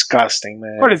is disgusting,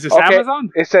 man. What is this, Okay, Amazon?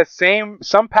 It says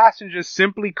some passengers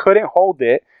simply couldn't hold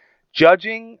it,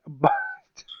 judging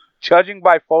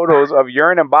by photos of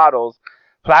urine in bottles,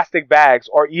 plastic bags,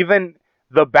 or even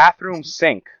the bathroom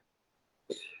sink.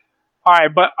 All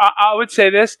right, but I would say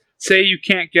this. Say you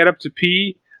can't get up to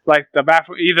pee, like the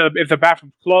bathroom, either if the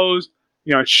bathroom's closed,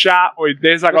 it's shot, or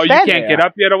there's like, you can't get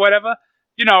up yet or whatever.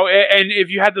 And if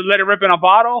you had to let it rip in a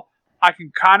bottle, I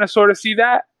can kind of sort of see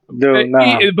that. Dude,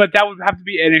 nah. But that would have to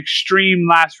be an extreme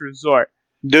last resort.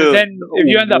 Dude. Then if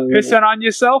you end up pissing on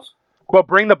yourself, Well,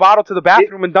 bring the bottle to the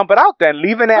bathroom and dump it out then.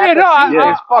 Leaving it at the seat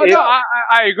is fucked up.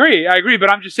 I agree, but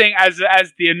I'm just saying as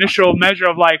the initial measure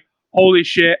of like, holy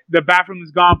shit, the bathroom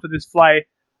is gone for this flight.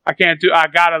 I'm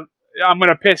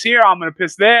gonna piss here, I'm gonna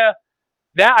piss there.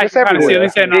 That I can kind of see. At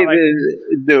least they're not like,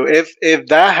 dude, if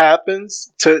that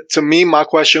happens, to me, my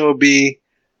question would be,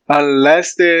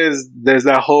 unless there's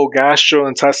that whole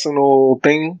gastrointestinal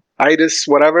thing, itis,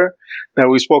 whatever, that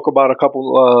we spoke about a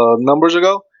couple numbers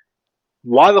ago,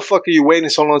 why the fuck are you waiting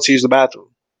so long to use the bathroom?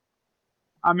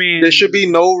 I mean, there should be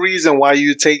no reason why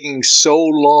you're taking so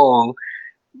long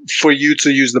for you to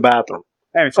use the bathroom.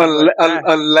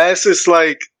 Unless it's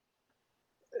like,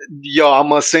 yo,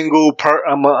 I'm a single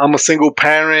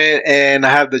parent and I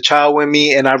have the child with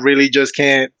me and I really just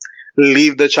can't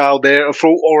leave the child there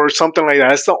or something like that.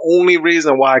 That's the only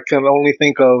reason why I can only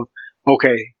think of,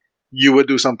 okay, you would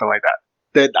do something like that.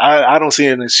 That I don't see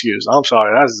an excuse. I'm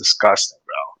sorry, that's disgusting,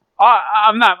 bro.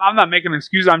 I'm not making an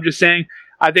excuse. I'm just saying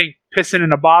I think pissing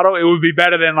in a bottle, it would be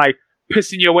better than like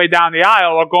pissing your way down the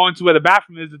aisle or going to where the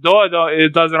bathroom is. The door, though,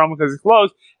 it doesn't open because it's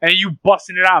closed, and you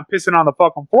busting it out and pissing on the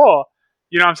fucking floor.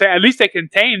 You know what I'm saying? At least they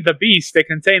contain the beast. They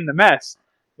contain the mess.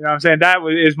 You know what I'm saying? That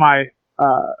is my,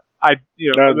 a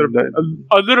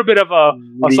little bit of a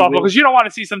softball, because you don't want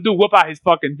to see some dude whip out his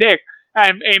fucking dick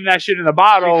and aim that shit in the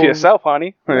bottle. Speak for yourself,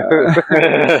 honey. Or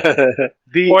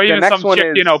even some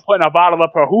chick, putting a bottle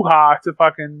up her hoo-ha to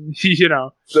fucking,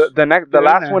 The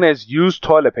last one is use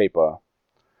toilet paper.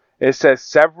 It says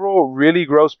several really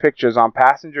gross pictures on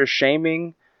passengers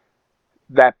shaming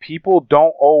that people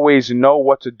don't always know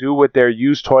what to do with their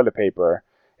used toilet paper.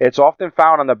 It's often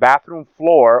found on the bathroom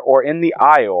floor or in the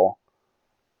aisle.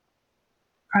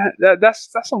 That's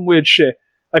some weird shit.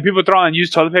 Like people throwing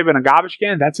used toilet paper in a garbage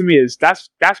can. That to me is that's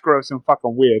gross and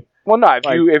fucking weird. Well, no, if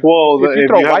you throw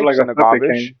wipes in the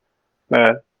garbage,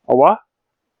 a what?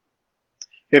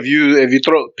 If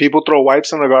people throw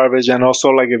wipes in the garbage, and also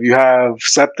like if you have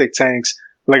septic tanks,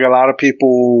 like a lot of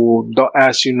people don't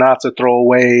ask you not to throw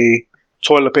away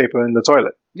toilet paper in the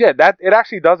toilet. Yeah, that it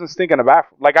actually doesn't stink in the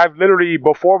bathroom. Like I've literally,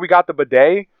 before we got the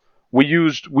bidet,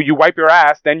 you wipe your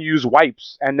ass, then you use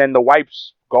wipes, and then the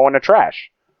wipes go in the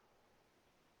trash.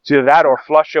 It's either that or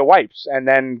flush your wipes and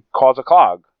then cause a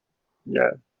clog. Yeah.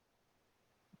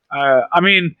 I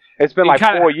mean, it's been like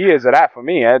 4 years of that for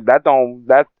me.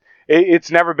 It's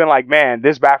never been like, man,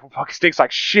 this bathroom fucking stinks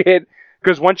like shit.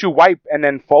 Because once you wipe and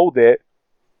then fold it,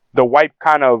 the wipe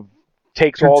kind of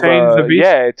takes all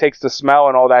the it takes the smell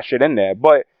and all that shit in there.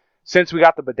 But since we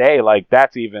got the bidet, like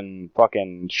that's even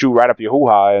fucking shoot right up your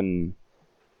hoo-ha and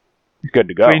good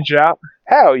to go. Clean job.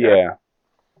 Hell yeah.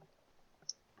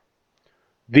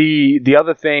 The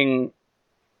other thing,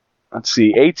 let's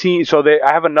see, 18. So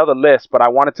I have another list, but I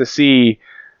wanted to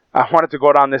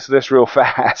go down this list real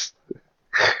fast.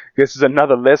 This is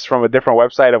another list from a different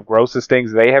website of grossest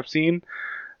things they have seen.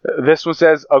 This one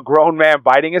says a grown man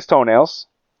biting his toenails.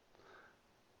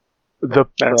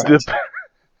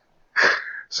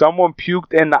 Someone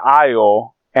puked in the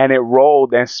aisle and it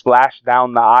rolled and splashed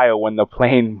down the aisle when the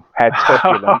plane had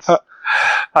turbulence.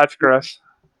 That's gross.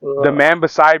 The man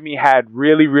beside me had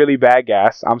really, really bad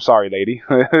gas. I'm sorry, lady.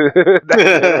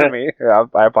 That's me.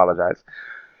 I apologize.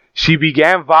 She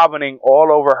began vomiting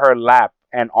all over her lap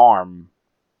and arm.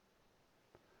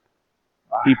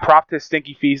 He propped his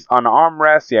stinky feet on the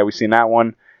armrest. Yeah, we've seen that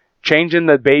one. Changing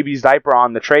the baby's diaper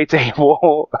on the tray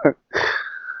table.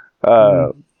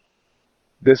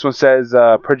 This one says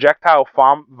projectile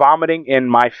vomiting in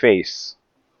my face.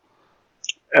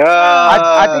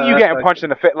 I think you getting punched in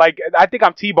the face. Like, I think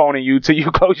I'm T-boning you till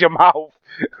you close your mouth.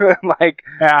 Like,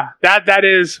 yeah, that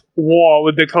is war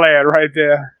with declared right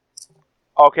there.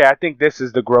 Okay, I think this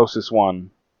is the grossest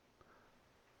one.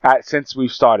 Since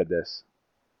we've started this.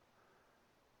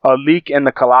 A leak in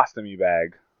the colostomy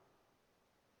bag.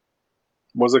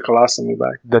 What's a colostomy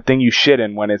bag? The thing you shit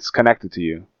in when it's connected to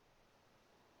you.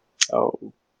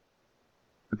 Oh.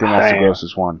 I think that's the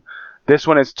grossest one. This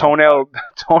one is toenail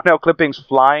clippings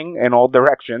flying in all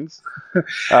directions.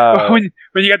 When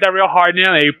you get that real hard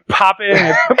nail and you pop it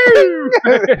and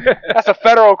that's a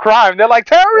federal crime. They're like,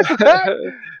 terrorist attack!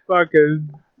 Fucking.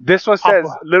 This one says,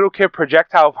 little kid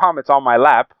projectile vomits on my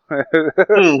lap. Oh,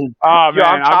 man.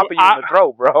 I'm chopping you in the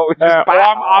throat, bro.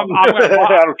 I'm gonna barf.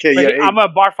 I don't care. I'm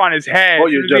gonna barf on his head. Oh,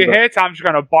 As soon as he hits, I'm just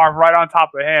gonna barf right on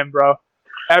top of him, bro.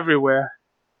 Everywhere.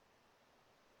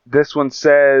 This one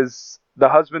says, the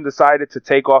husband decided to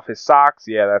take off his socks.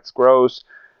 Yeah, that's gross.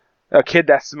 A kid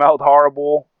that smelled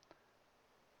horrible.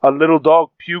 A little dog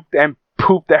puked and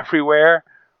pooped everywhere.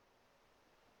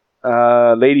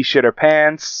 Lady shit her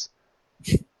pants.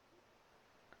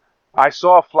 I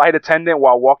saw a flight attendant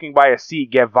while walking by a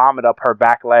seat get vomit up her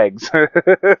back legs.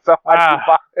 It's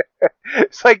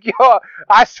like, yo,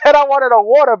 I said I wanted a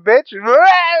water, bitch.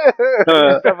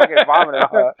 Fucking vomit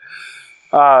on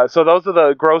her. So those are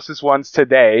the grossest ones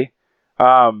today.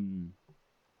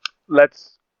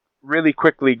 Let's really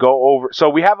quickly go over. So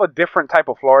we have a different type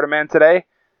of Florida man today.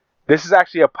 This is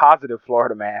actually a positive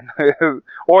Florida man.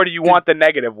 Or do you want the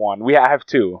negative one? We have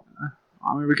two.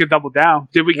 I mean, we could double down.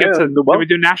 Did we did we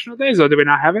do national days or did we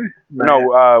not have it?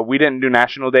 No, we didn't do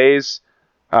national days.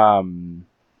 Wow,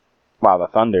 the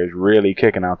Thunder is really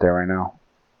kicking out there right now.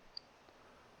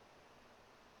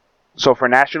 So for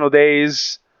national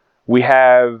days, we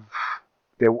have.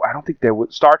 I don't think there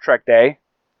was Star Trek Day.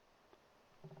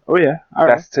 Oh yeah,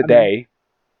 that's today.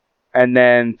 And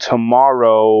then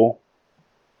tomorrow,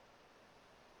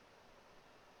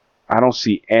 I don't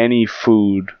see any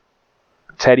food.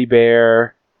 Teddy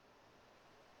bear.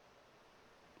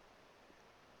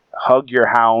 Hug your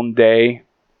hound day.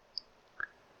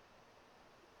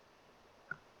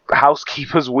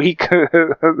 Housekeeper's week.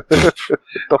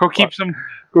 Go keep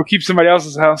somebody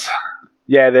else's house.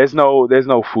 Yeah, there's no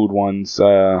food ones.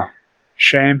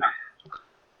 Shame.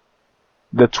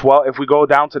 The 12th, if we go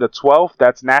down to the 12th,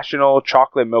 that's National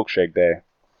Chocolate Milkshake Day.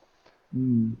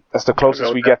 That's the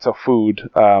closest we get to food.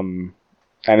 And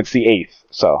it's the 8th,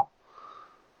 so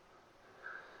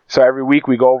every week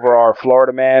we go over our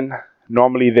Florida man.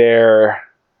 Normally they're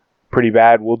pretty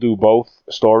bad. We'll do both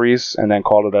stories and then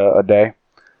call it a day.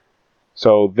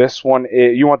 So this one,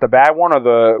 you want the bad one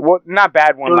or not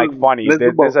bad one, like funny.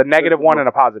 There's a negative one and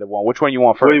a positive one. Which one you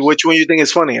want first? Which one you think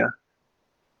is funnier?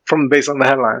 Based on the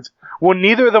headlines. Well,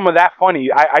 neither of them are that funny.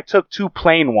 I took two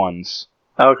plain ones.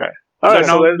 Okay. All right.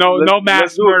 No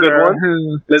mass murder.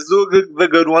 Let's do the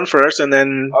good one first, and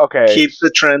then keep the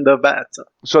trend of bad.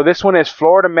 So this one is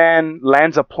Florida man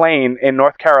lands a plane in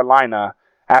North Carolina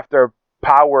after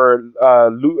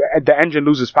the engine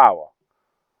loses power.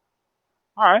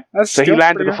 All right. So he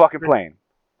landed the fucking plane.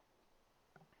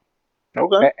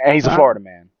 Okay. And he's a Florida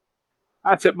man.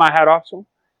 I tip my hat off to him.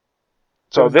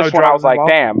 So this one I was like,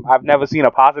 damn, I've never seen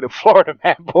a positive Florida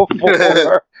man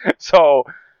before. So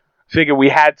figured we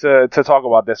had to talk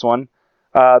about this one.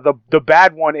 The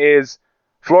bad one is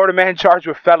Florida man charged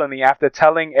with felony after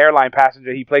telling airline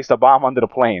passenger he placed a bomb under the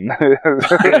plane. All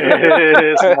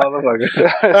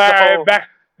right,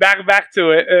 back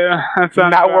to it.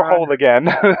 Now we're whole again.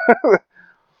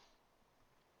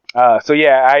 So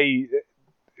yeah, I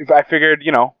figured,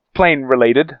 plane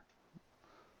related.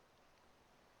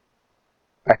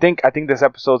 I think this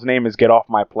episode's name is "Get Off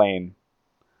My Plane."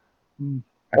 War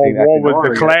was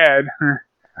declared.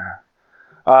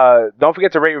 Don't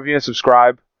forget to rate, review, and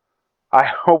subscribe. I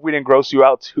hope we didn't gross you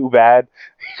out too bad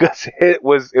because it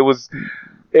was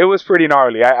pretty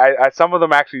gnarly. I some of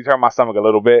them actually turned my stomach a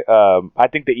little bit. I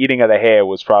think the eating of the hair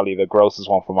was probably the grossest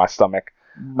one for my stomach.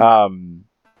 Buy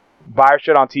our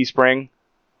shit on Teespring.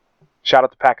 Shout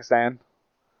out to Pakistan.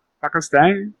 I'm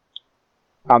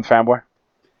the fanboy.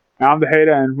 I'm the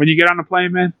hater, and when you get on the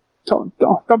plane, man, don't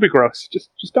be gross.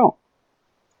 Just don't.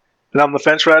 And I'm the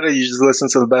fence rider. You just listen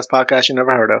to the best podcast you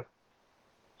never heard of.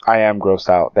 I am grossed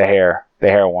out. The hair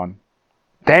one.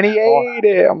 Danny ate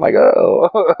it. I'm like,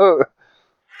 oh.